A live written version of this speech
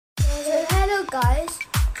hello guys.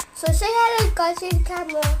 So say hello guys to the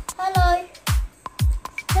camera. Hello.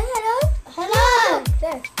 Say hello. Hello.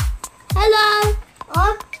 There. Hello.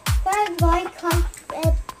 I'm from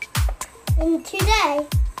Minecraft and today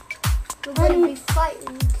we're going to be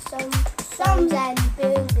fighting some and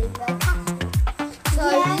building a castle. So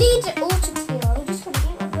yeah. leave it all to clear. I'm just going to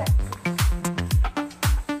eat my breakfast.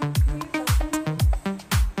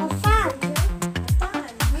 A fan.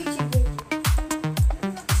 YouTube video.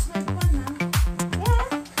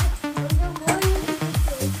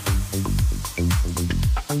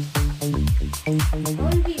 I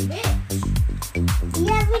want to be rich.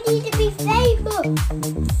 Yeah, we need to be famous.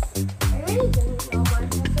 I really don't know my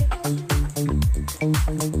profession.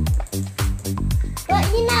 But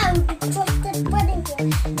you know, the trusted wedding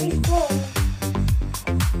before.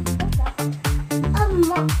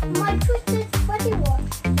 My twisted wedding one.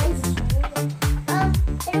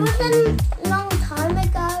 It was a long time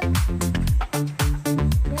ago.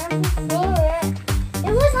 Never saw it.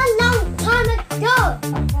 It was a long time ago.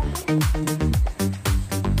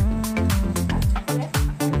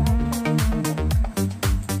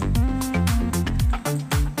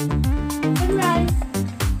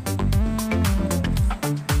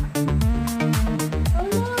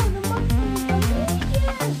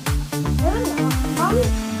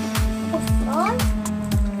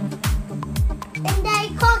 And they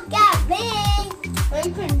can't get me. They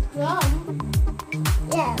can jump.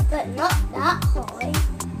 Yeah, but not that high.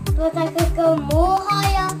 But I could go more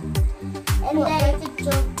higher. And But they they can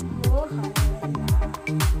jump more higher than that.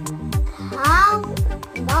 how?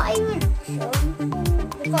 Not even jumping.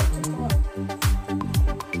 They got to go.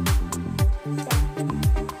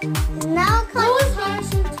 Now I What was can't.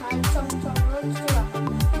 Harrison time sometime? Let's do that.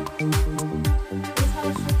 What's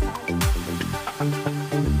Harrison time?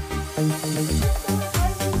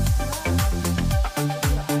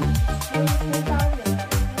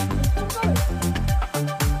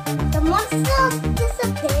 The monster's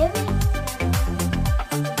disappearing.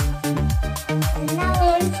 And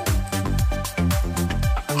now and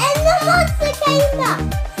the monster came back.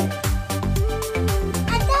 I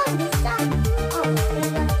don't understand. Oh,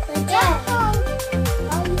 the jump.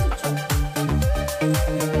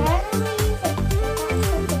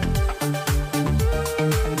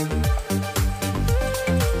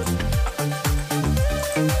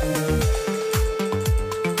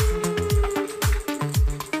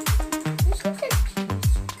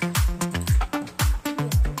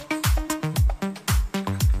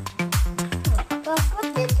 What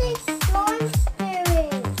did these slimes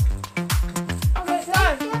doing? I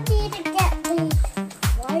need to get these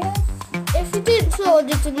wires. If you didn't saw,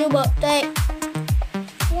 it's a new update.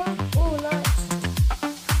 Yeah. Oh, nice.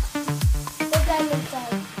 What time is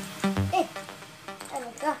that? There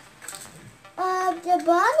we go. The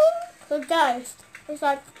burning? So guys, it's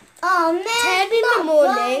like Oh man, 10 in the not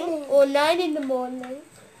morning burning. or 9 in the morning,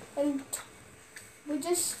 and we're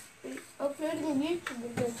just uploading a YouTube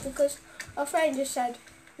video because our friend just said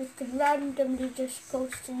we could randomly just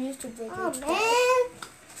post a YouTube video. Oh today. man,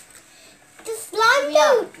 the slime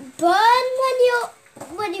Yeah. don't burn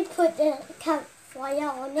when you put the campfire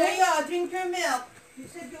on There it. you go, drink your milk. You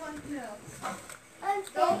said you want milk. Okay.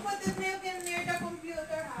 Don't put the milk in near the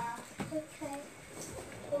computer, ha? Okay.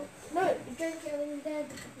 No, you drink it in bed.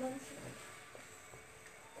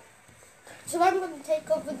 So I'm going to take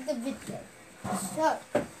over the video. So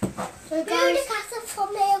Build guys, a castle for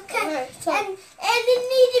me, okay? okay, so And it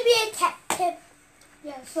need to be a detective.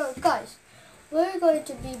 yeah, so guys, we're going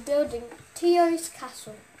to be building Tio's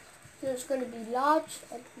castle. So it's going to be large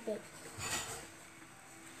and big.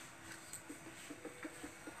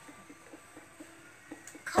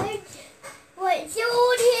 Wait, so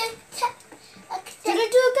already Did I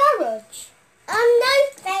do a garage? no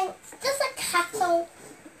thanks. Just a castle.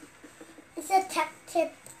 It's a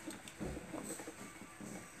detective.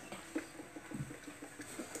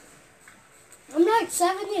 I'm like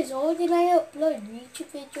 7 years old and I upload YouTube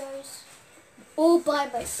videos all by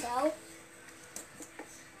myself.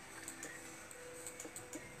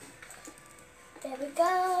 There we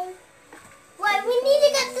go. Wait, we need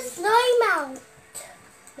to get the slime out.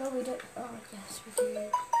 No, we don't. Oh, yes, we do.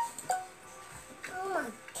 Oh my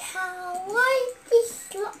cow. Why is this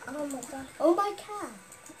slime? Oh my god. Oh, my cow.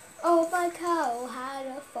 Oh, my cow had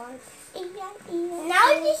a farm. Now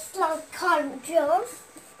this slime can't jump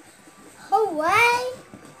away.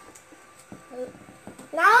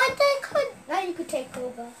 Now they could. Now you could take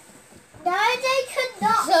over. No, they could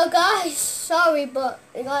not. So, guys, sorry, but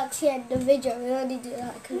we got to end the video. We only do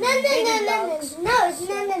that. No. It's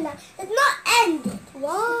not ended.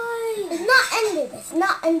 Why? It's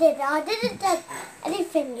not ended. I didn't do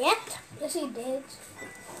anything yet. Yes, he did.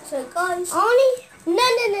 So, guys. Only? No.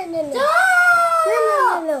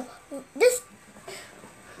 No. Just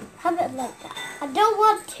have it like that. I don't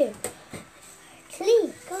want to.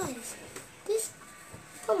 Please, guys. This.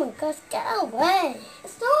 Oh my gosh, get away.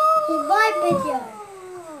 Stop. It's my video.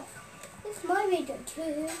 It's my video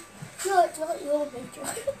too. No, it's not your video.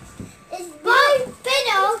 It's my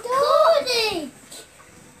video recording.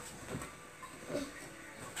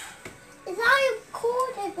 Is I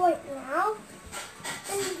recording right now?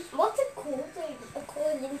 What's it called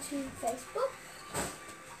according to Facebook?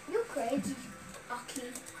 You're crazy, Aki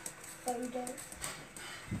Photo.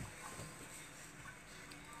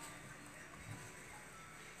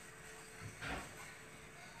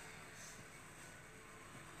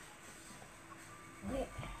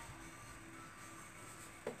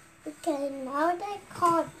 Okay, now they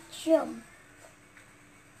can't jump.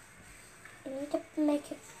 I need to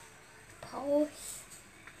make it pause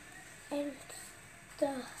and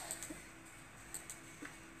stuff.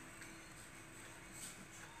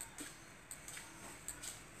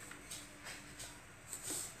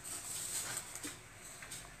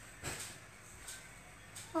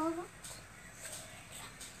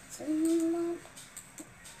 Someone.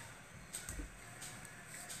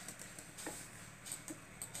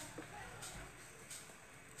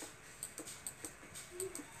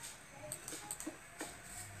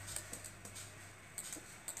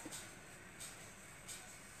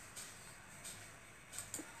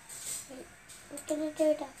 We're gonna do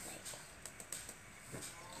that later.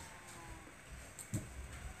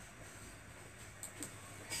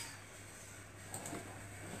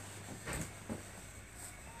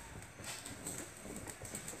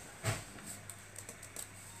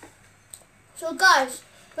 So guys,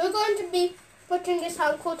 we're going to be putting this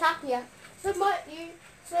on called Tapia. Some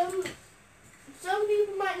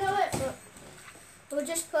people might know it, but we're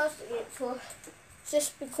just posting it for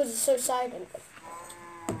just because it's so silent.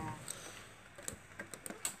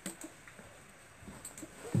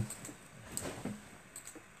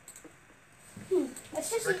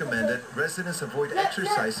 Recommended residents avoid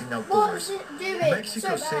exercising outdoors.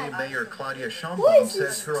 Mexico City Mayor Claudia Sheinbaum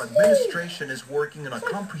says her administration is working on a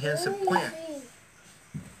comprehensive plan.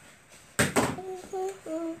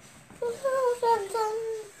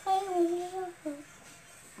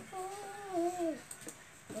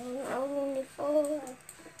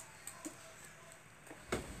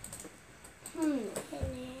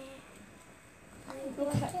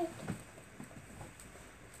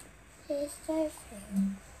 It's so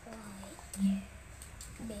fun. Right.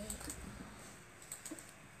 Big.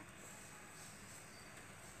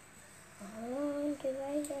 Oh, do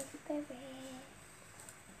I just go there?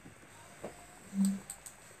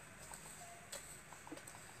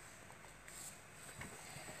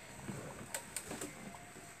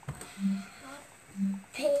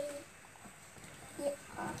 Pig.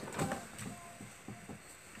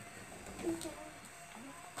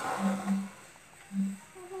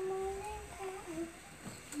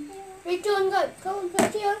 Rachel and go. Come on,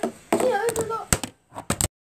 put Theo. Theo, do not.